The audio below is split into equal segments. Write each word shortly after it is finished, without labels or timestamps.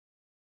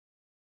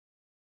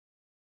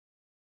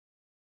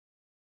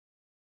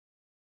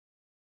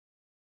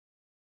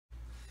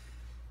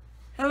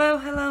Hello,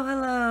 hello,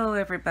 hello,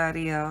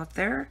 everybody out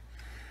there.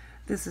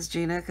 This is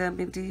Gina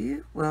coming to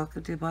you.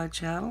 Welcome to my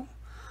channel.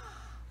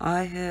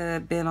 I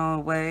had been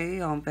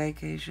away on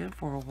vacation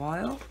for a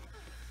while,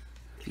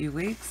 a few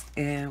weeks,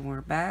 and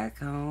we're back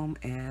home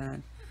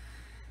and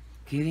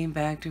getting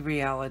back to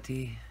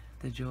reality.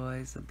 The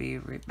joys of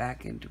being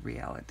back into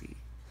reality.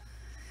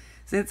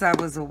 Since I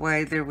was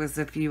away, there was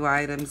a few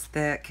items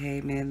that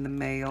came in the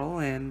mail,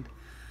 and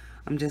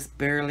I'm just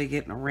barely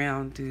getting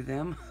around to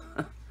them.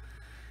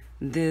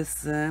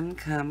 This one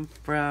come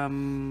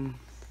from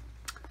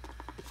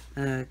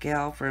a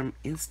gal from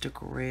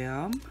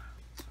Instagram.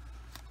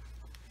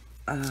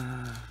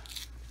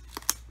 It's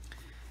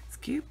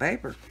cute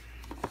paper.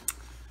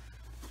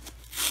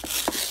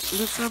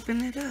 Let's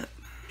open it up.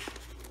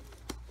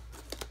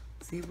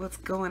 See what's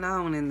going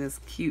on in this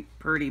cute,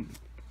 pretty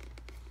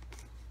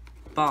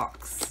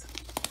box.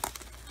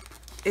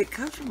 It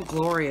comes from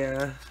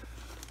Gloria.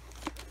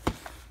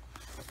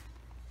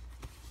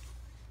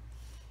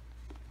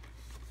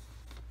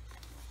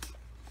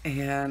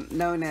 And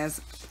known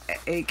as,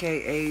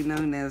 aka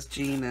known as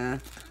Gina,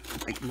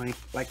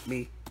 like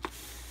me.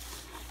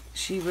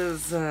 She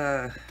was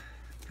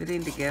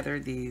putting together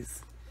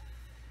these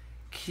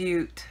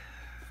cute,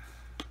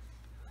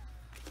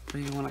 what do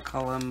you want to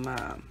call them?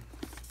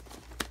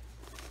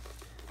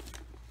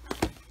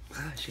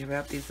 She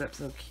wrapped these up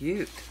so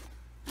cute.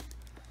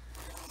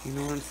 You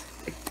know what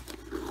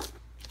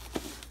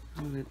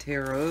I'm gonna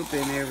tear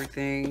open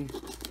everything,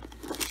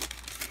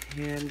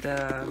 and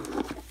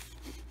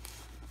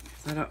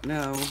I don't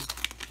know.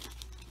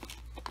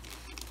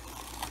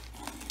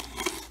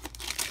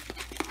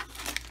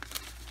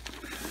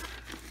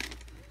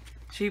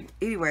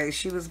 Anyway,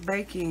 she was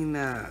making,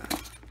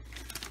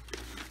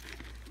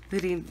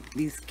 putting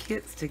these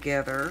kits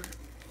together.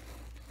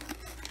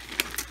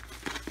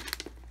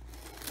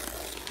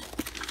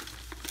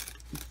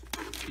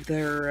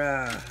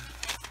 They're,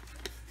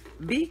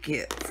 bee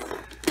kits.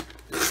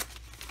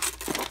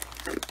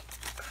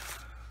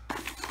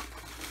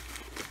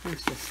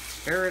 Let's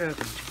just tear it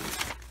open.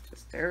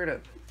 Just tear it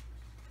open.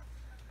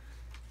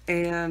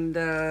 And,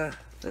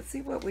 let's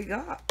see what we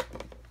got.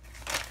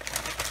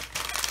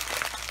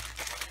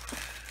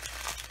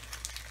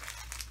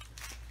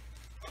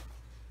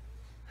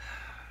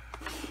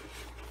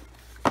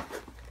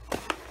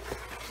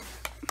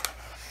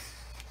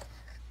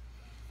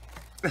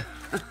 Let's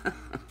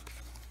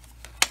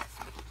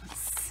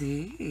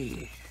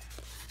see.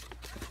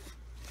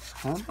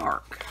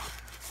 Hallmark.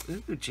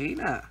 Ooh,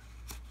 Gina.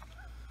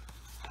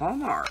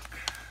 Hallmark.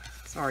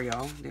 Sorry,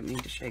 y'all. Didn't mean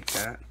to shake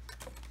that.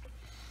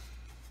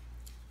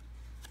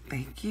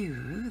 Thank you.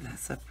 Ooh,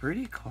 that's a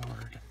pretty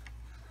card.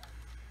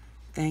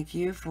 Thank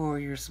you for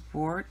your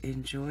support.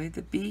 Enjoy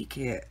the bee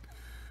kit.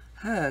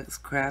 Hugs,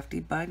 Crafty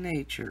by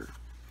Nature.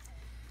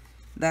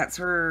 That's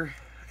her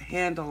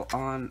handle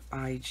on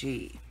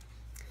IG.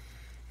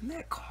 Isn't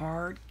that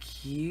card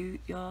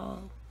cute,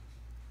 y'all?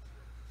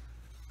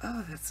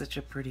 Oh, that's such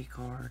a pretty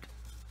card.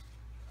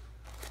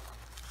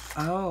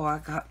 Oh, I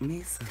got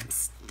me some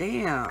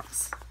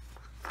stamps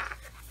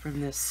from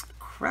this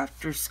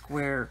crafter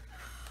square.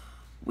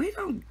 We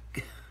don't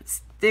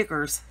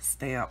stickers,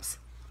 stamps.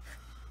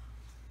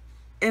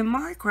 In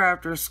my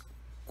crafter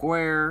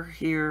square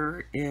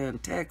here in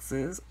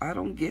Texas, I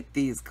don't get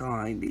these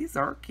kind. These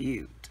are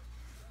cute.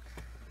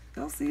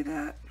 Y'all see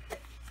that?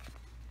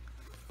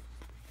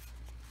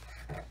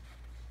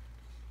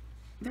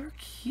 They're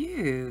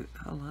cute.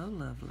 Hello,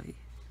 lovely.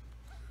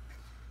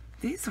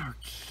 These are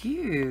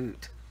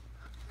cute.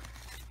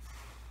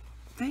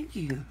 Thank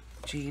you,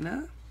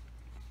 Gina.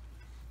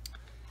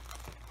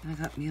 I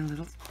got me a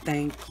little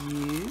thank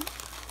you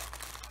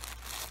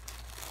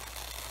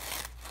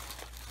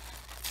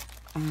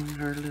on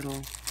her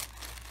little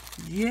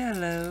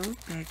yellow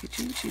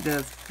packaging. She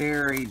does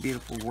very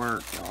beautiful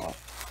work, y'all.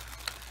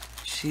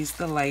 She's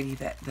the lady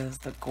that does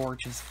the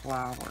gorgeous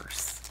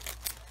flowers.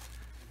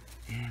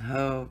 And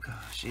oh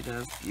gosh, she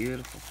does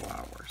beautiful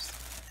flowers.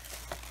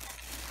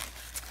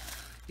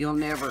 You'll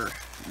never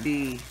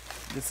be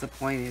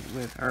disappointed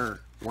with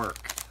her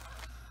work.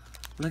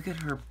 Look at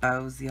her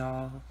bows,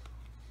 y'all.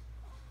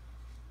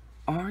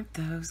 Aren't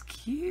those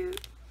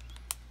cute?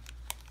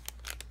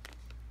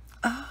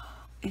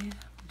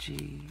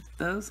 OMG.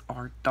 Those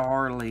are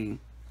darling.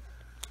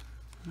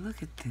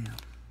 Look at them.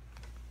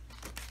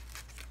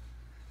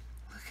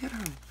 Look at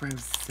her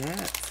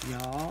rosettes,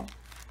 y'all.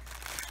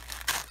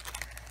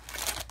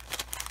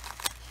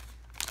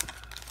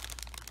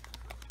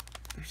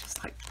 They're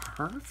just like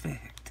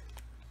perfect.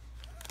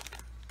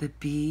 The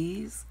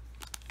bees,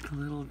 the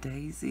little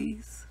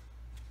daisies.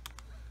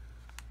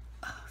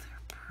 Oh,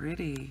 they're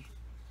pretty.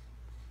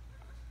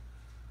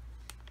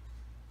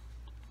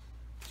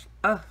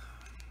 Oh.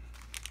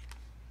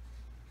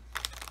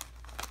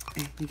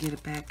 And you get a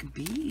pack of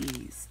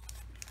bees.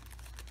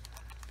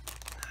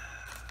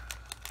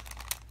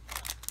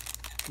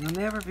 You'll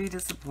never be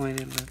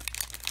disappointed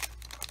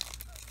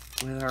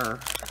with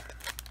her.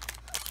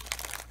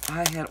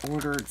 I had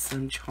ordered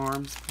some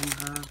charms from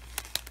her.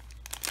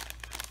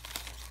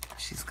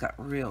 She's got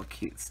real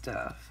cute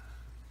stuff.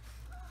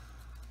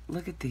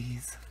 Look at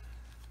these.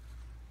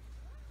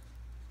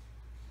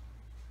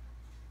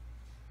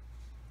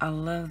 I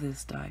love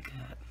this die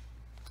cut.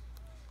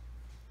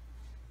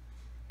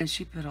 And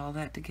she put all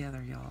that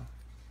together, y'all.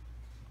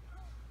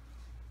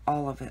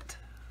 All of it.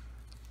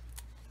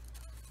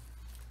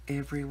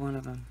 Every one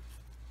of them.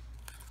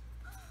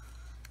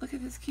 Look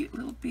at this cute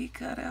little bee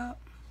cut out.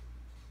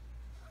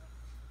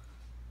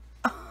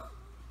 Are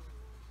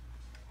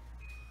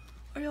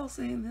y'all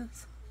seeing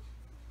this?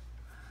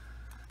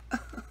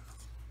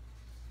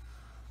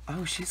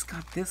 Oh, she's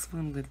got this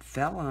one with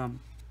vellum.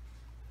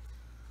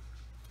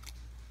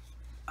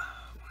 Oh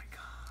my God.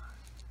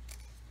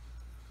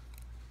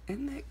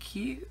 Isn't that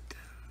cute?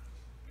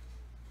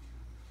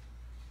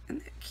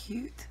 Isn't that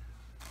cute?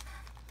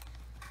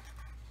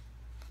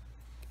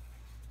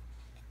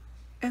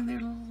 And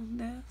their little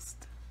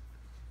nest.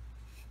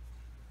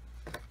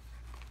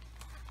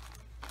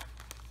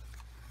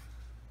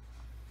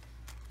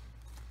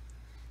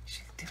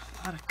 She did a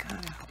lot of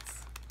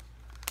cutouts.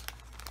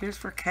 Here's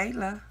for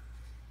Kayla.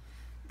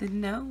 The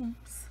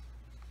gnomes.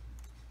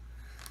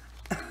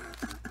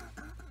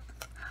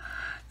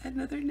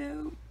 Another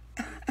gnome.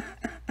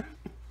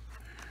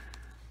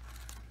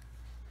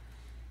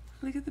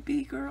 Look at the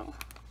bee girl.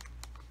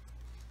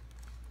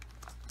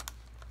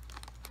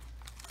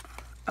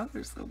 Oh,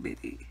 they're so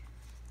bitty.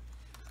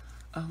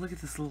 Oh, look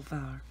at this little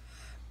flower.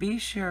 Be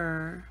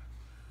sure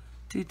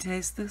to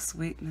taste the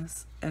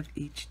sweetness of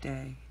each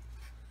day.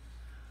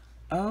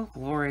 Oh,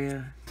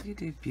 Gloria, you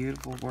did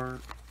beautiful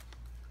work.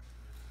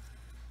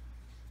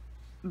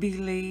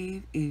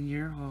 Believe in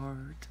your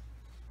heart.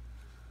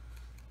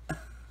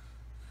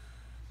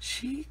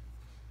 She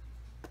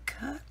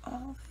cut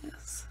all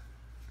this.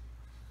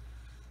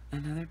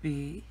 Another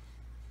bee.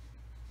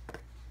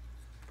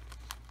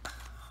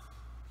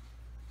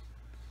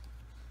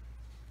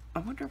 I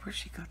wonder where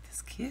she got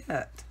this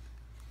kit.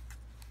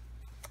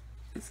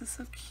 This is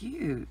so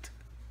cute.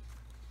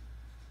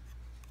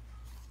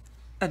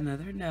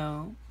 Another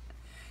gnome.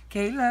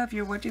 Kayla, if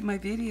you're watching my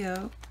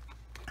video,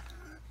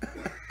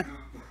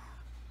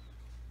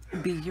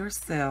 be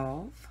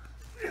yourself.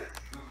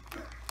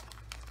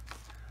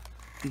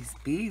 These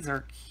bees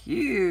are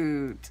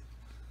cute.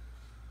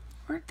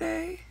 Aren't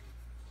they?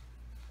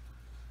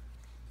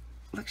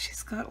 Look,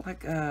 she's got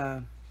like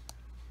a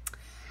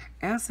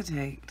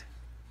acetate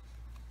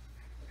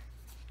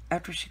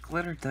after she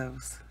glittered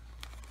those.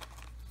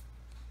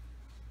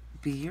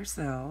 Be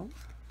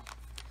yourself.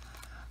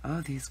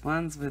 Oh, these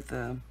ones with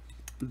the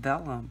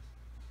vellum.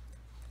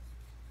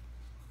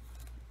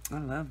 I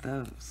love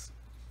those.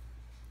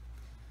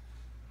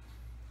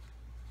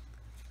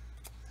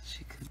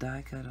 She could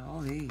die cut all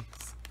these.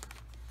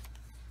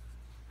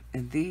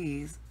 And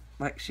these,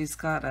 like she's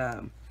got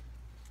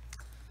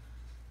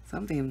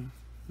something,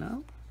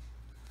 no?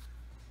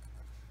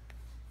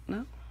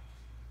 No?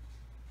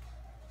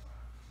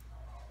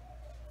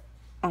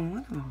 On one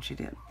of them she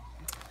did.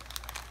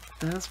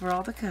 Those were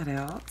all the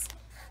cutouts.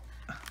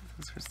 Oh,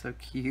 those were so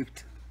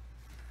cute.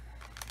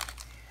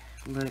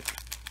 Look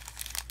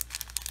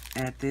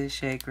at this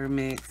shaker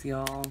mix,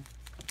 y'all.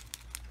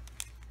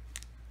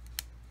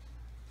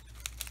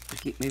 I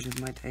keep moving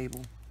my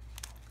table.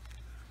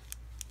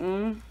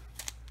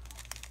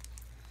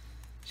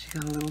 She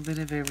got a little bit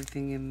of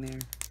everything in there.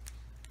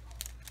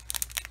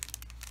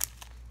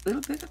 A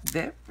little bit of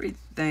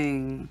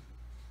everything.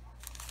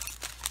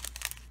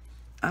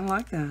 I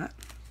like that.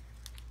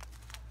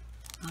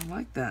 I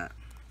like that.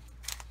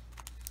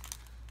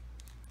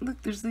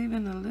 Look, there's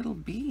even a little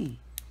bee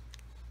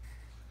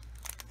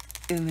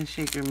in the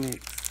shaker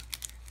mix.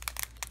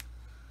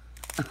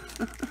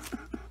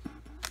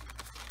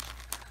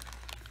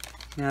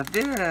 Now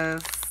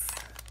this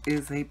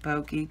is a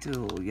pokey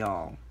tool,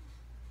 y'all.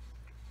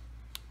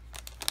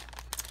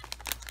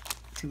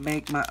 To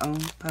make my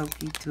own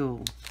pokey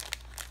tool.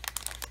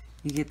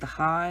 You get the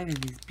hide and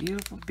these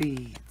beautiful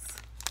beads.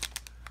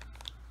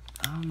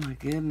 Oh my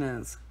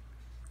goodness.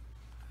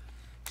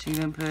 She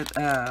even put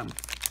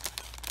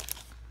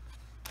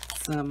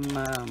some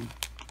I'm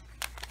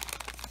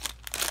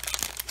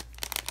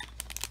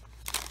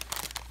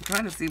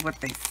trying to see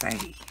what they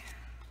say.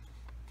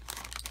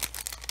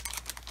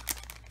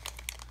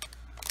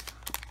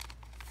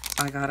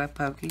 I got a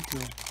pokey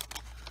tool.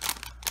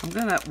 I'm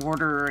gonna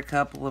order a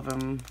couple of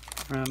them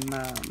from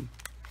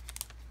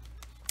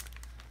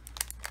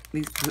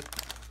these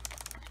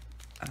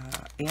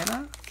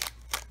Anna.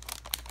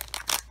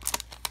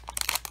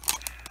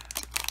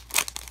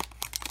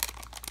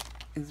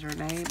 Is her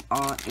name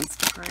on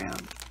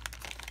Instagram?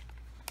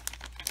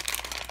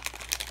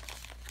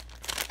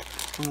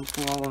 I'm gonna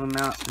pull all of them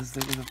out because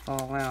they're gonna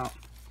fall out.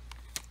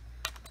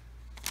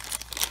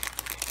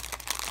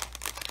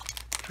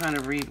 Trying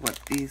to read what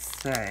these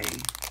say.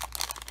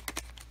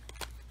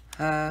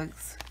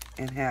 Hugs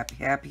and happy.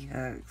 Happy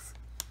hugs.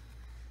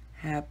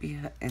 Happy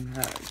and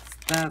hugs.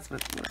 That's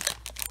what it was.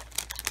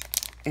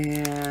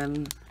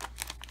 And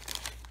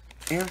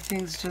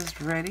everything's just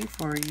ready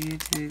for you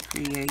to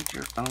create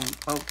your own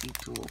pokey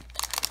tool.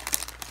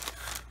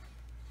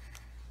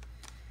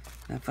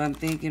 Now, if I'm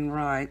thinking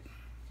right,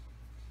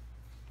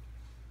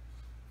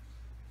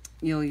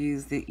 you'll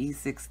use the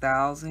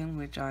E6000,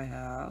 which I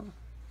have,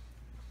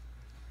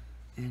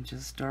 and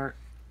just start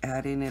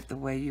adding it the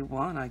way you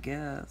want, I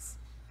guess.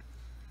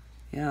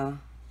 Yeah.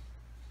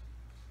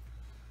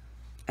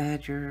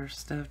 Add your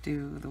stuff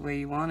to the way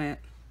you want it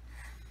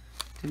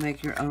to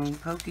make your own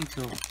pokey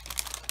tool.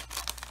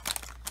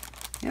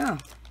 Yeah.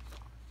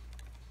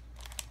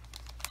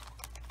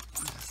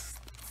 Just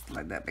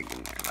slide that back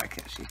in there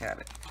like she had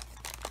it.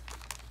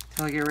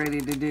 Till you're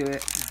ready to do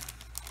it.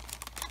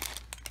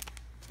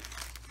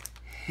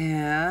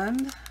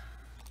 And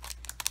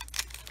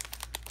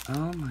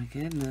oh my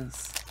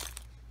goodness.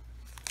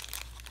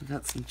 We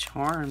got some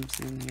charms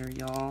in here,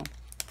 y'all.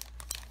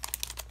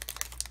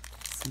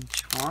 Some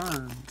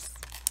charms.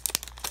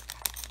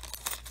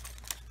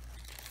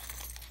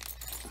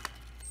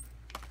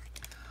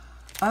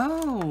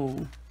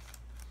 Oh.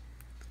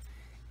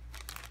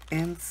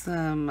 And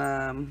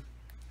some,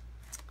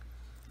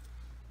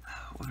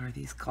 what are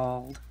these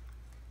called?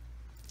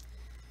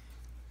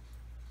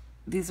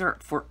 These are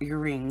for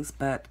earrings,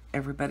 but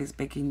everybody's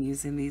making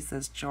using these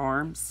as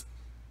charms.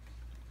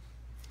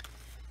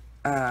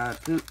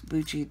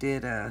 Bucci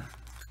did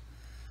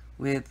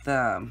with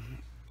the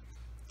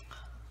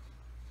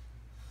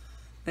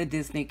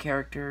Disney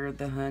character,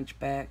 the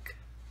Hunchback.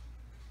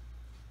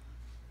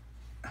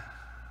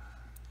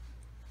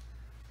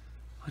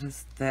 What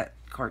is that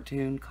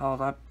cartoon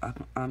called?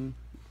 I'm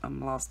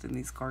lost in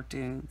these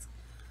cartoons.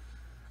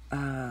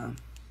 That's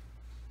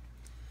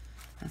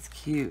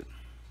cute.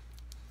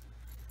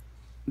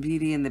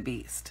 Beauty and the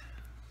Beast.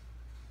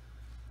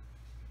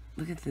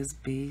 Look at this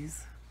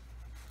bees.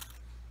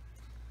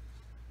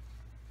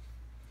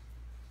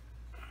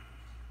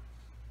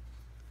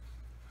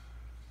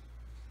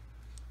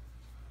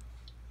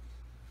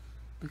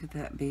 Look at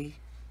that bee.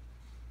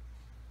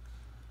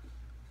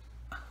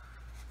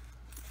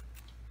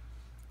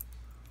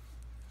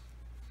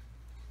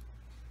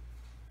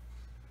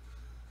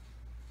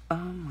 Oh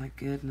my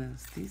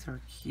goodness, these are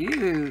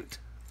cute.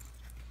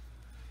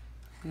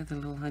 Look at the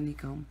little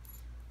honeycomb.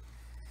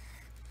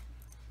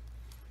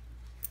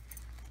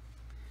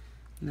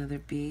 Another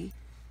bee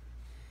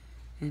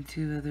and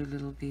two other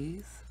little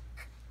bees.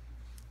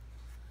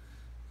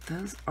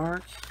 Those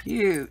are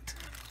cute.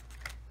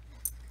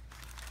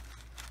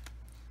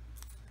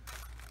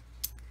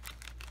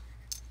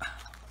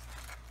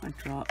 I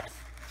dropped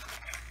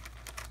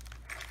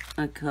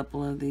a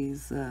couple of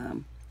these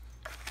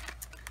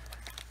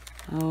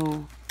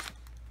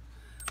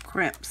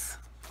crimps.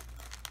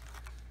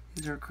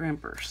 These are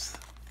crimpers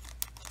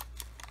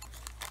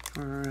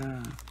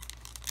for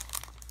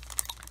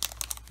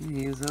you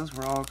use those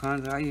for all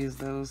kinds of, I use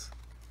those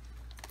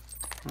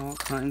for all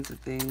kinds of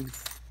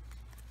things.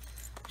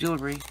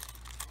 Jewelry,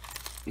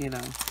 you know.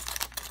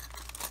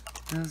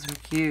 Those are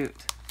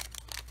cute.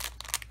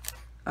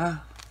 Oh,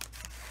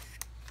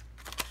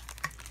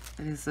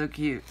 that is so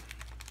cute.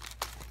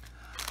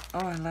 Oh,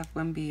 I left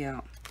one bee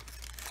out.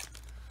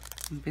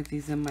 I'll put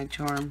these in my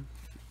charm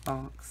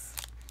box.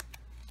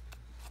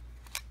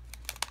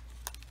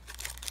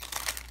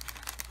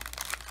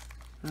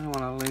 I don't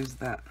want to lose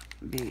that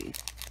bee.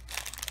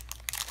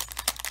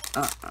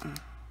 I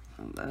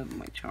love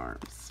my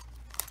charms.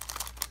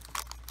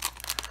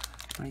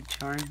 My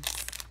charms.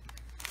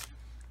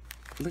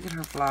 Look at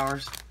her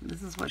flowers.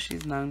 This is what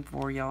she's known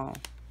for, y'all.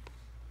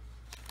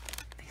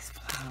 These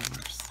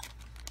flowers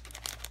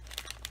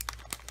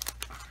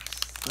are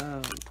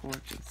so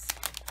gorgeous.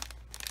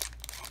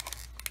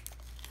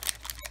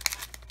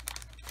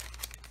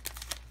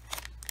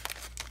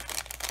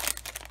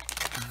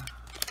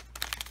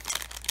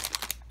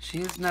 She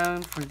is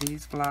known for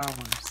these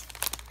flowers.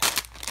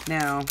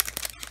 Now,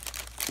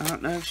 I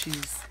don't know if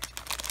she's...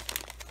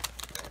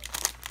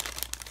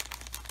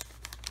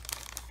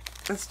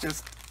 Let's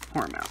just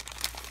pour them out.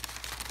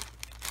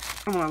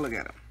 I want to look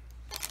at them.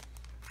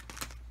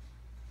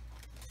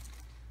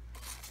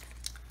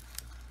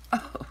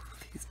 Oh,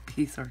 these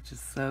bees are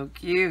just so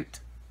cute.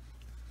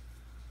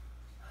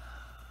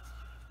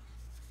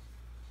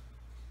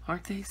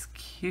 Aren't they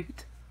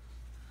cute?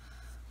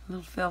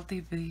 Little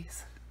felty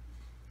bees.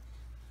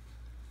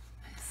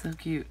 So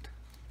cute.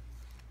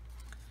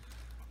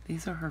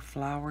 These are her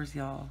flowers,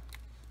 y'all.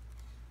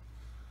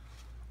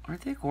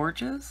 Aren't they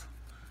gorgeous?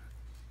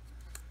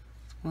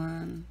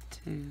 1,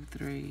 2,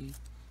 3,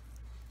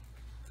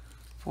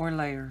 4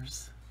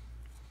 layers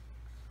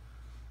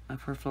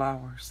of her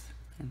flowers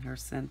in her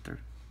center.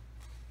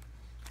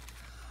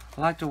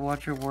 I like to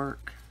watch her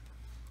work.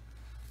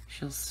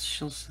 She'll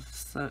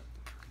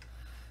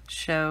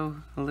show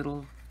a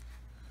little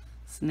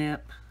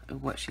snip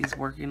of what she's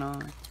working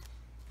on,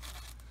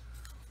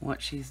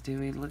 what she's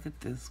doing. Look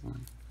at this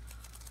one.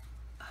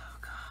 Oh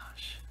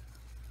gosh,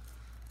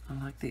 I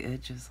like the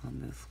edges on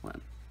this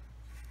one.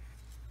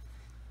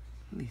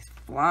 These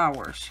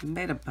flowers, she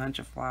made a bunch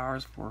of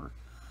flowers for,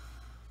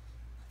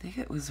 I think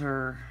it was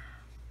her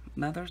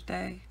Mother's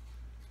Day,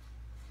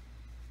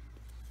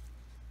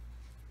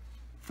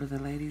 for the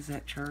ladies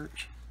at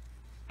church.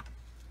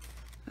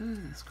 Ooh,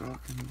 this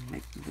girl can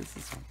make, this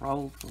is a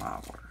roll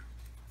flower.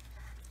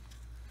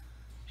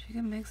 She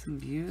can make some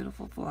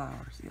beautiful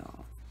flowers,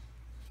 y'all.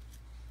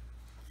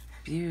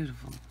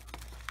 Beautiful.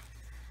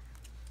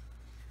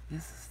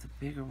 This is the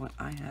bigger one.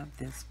 I have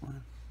this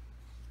one.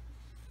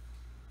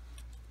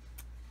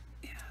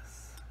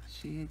 Yes.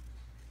 She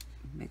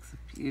makes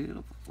a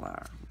beautiful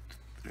flower. 1,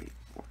 2, 3,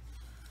 4.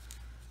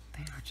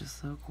 They are just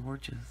so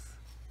gorgeous.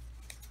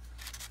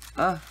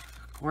 Oh,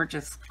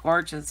 gorgeous,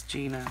 gorgeous,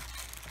 Gina.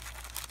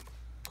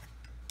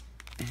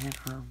 And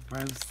her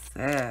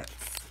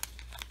rosettes.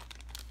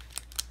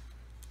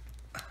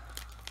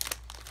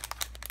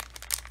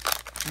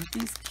 Aren't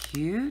these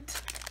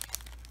cute?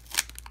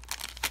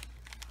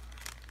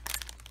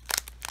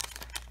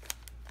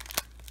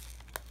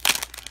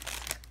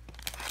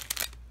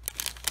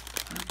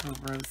 The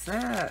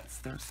rosettes,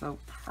 they're so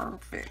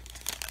perfect.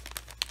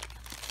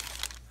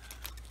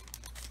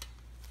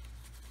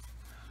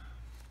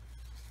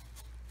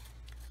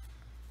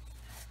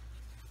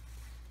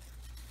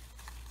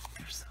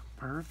 They're so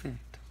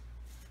perfect.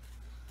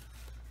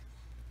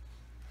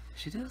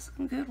 She does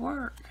some good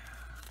work.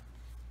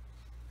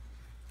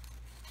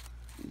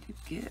 You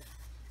get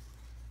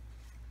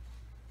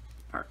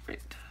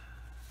perfect.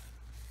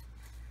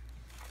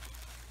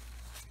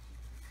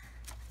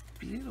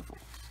 Beautiful.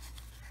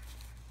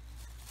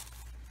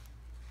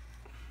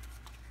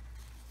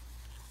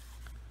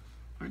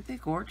 Aren't they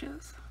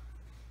gorgeous?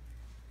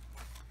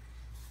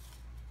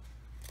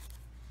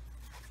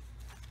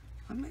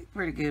 I make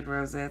pretty good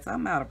rosettes.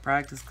 I'm out of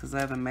practice because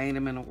I haven't made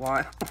them in a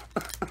while.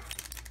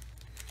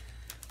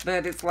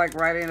 But it's like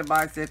riding a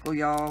bicycle,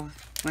 y'all.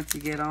 Once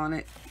you get on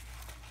it,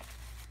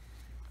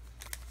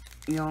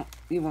 you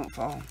won't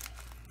fall.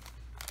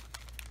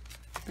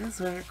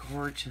 These are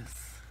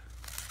gorgeous.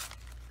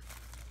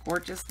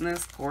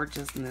 Gorgeousness,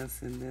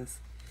 gorgeousness in this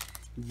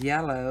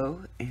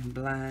yellow and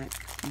black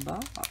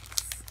box.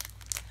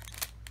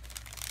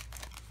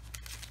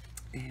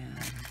 And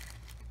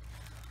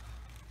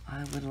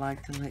I would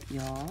like to let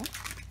y'all,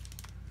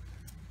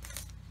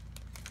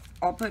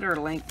 I'll put her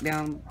link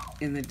down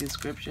in the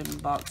description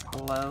box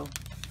below.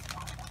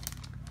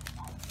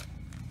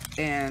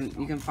 And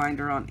you can find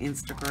her on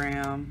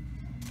Instagram.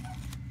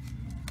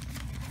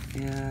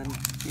 And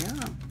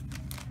yeah,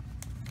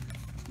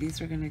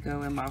 these are going to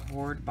go in my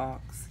hoard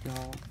box,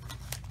 y'all.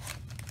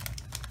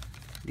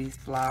 These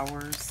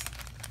flowers,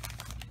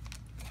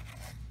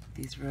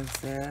 these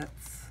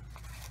rosettes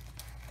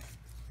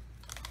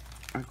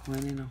are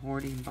going in a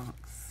hoarding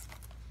box.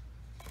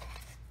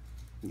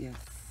 Yes.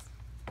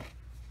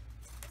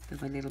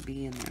 There's a little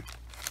bee in there.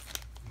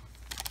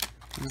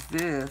 And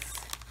this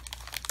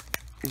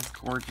is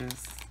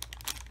gorgeous.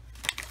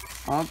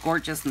 All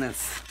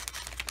gorgeousness.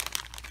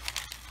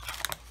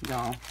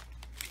 Y'all.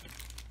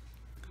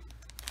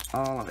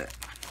 All of it.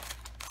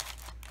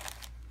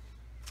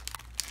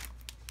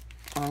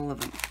 All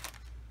of them.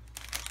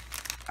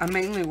 I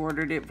mainly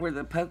ordered it for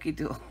the pokey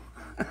tool.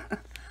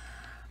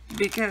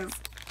 Because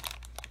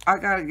I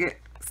gotta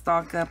get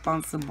stock up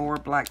on some more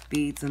black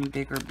beads and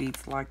bigger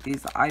beads like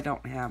these. I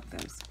don't have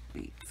those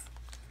beads.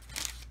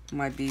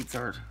 My beads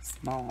are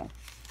small.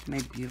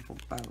 Make beautiful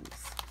bows.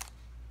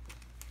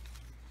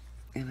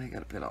 And I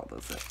gotta put all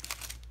those up.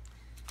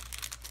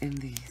 And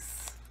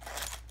these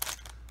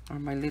are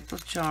my little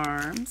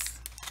charms.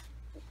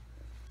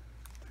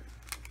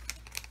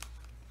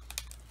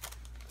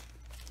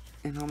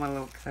 And all my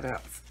little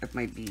cutouts of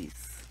my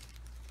bees.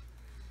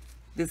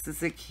 This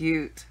is a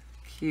cute,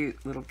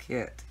 cute little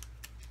kit.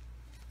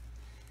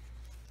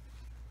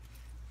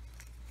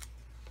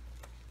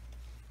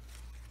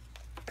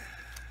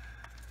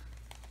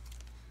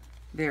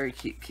 Very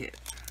cute kit.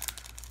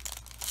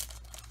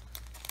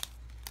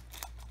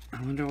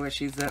 I wonder what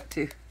she's up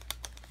to.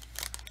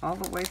 All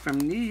the way from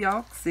New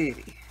York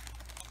City.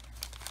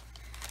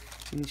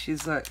 And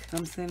she's like,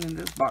 I'm sending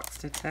this box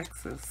to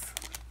Texas.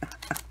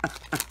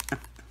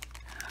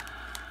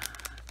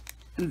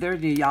 And they're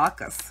New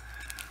Yorkers.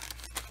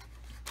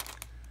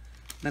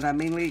 But I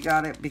mainly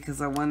got it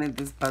because I wanted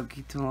this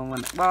pokey tool.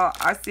 Well,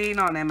 I seen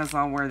on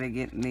Amazon where they're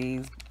getting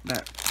these,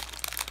 but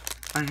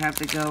I have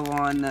to go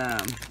on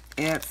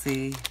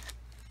Etsy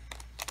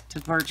to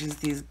purchase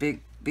these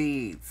big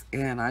beads,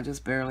 and I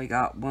just barely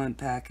got one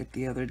packet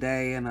the other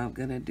day, and I'm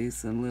gonna do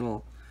some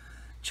little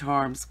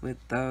charms with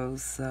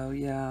those. So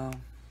yeah,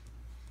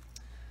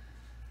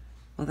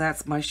 well,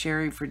 that's my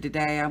sharing for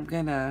today. I'm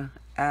gonna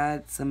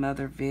add some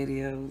other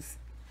videos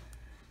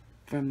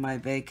from my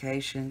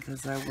vacation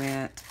because I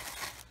went,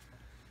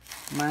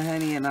 my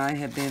honey and I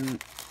have been,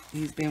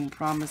 he's been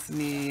promising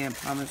me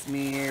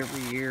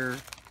every year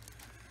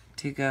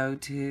to go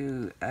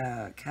to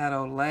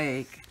Caddo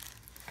Lake.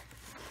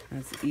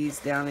 It's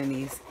down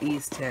in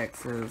East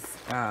Texas,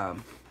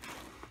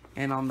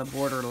 and on the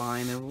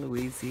borderline of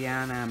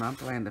Louisiana. And I'm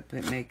planning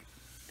to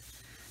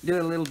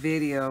do a little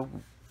video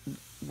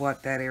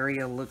what that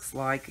area looks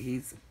like.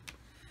 He's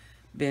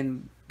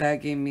been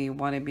begging me,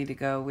 wanting me to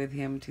go with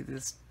him to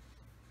this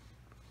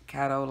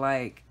Caddo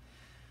Lake.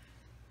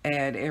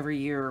 And every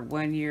year,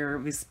 one year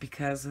it was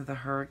because of the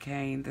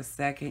hurricane. The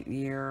second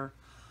year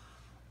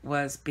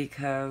was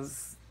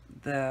because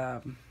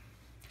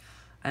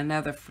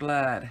another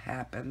flood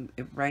happened.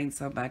 It rained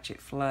so much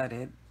it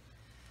flooded.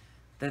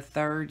 The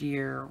third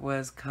year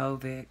was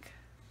COVID.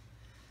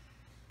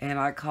 And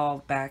I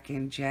called back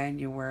in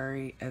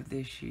January of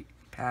this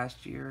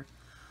past year.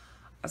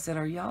 I said,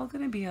 are y'all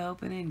going to be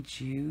open in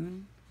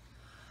June?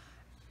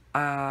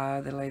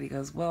 The lady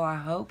goes, well,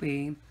 I'm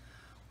hoping.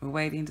 We're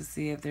waiting to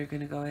see if they're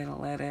going to go ahead and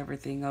let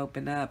everything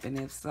open up. And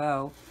if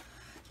so,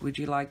 would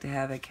you like to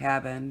have a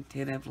cabin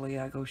tentatively?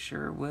 I go,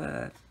 sure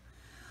would.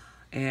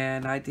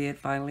 And I did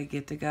finally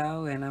get to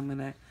go. And I'm going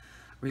to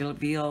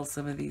reveal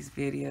some of these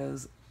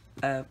videos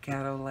of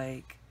Caddo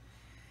Lake.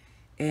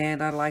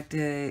 And I'd like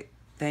to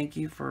thank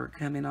you for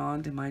coming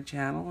on to my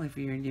channel. If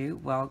you're new,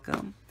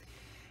 welcome.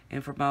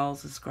 And for my old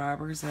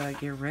subscribers,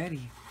 get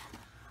ready.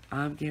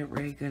 I'm getting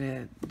ready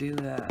to do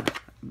a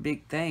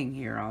big thing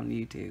here on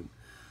YouTube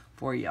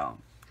for y'all.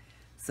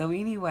 So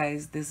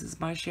anyways, this is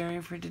my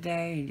sharing for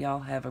today. And y'all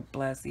have a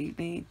blessed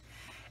evening.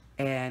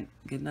 And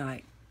good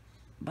night.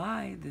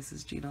 Bye. This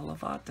is Gina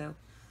Lovato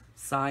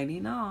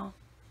signing off.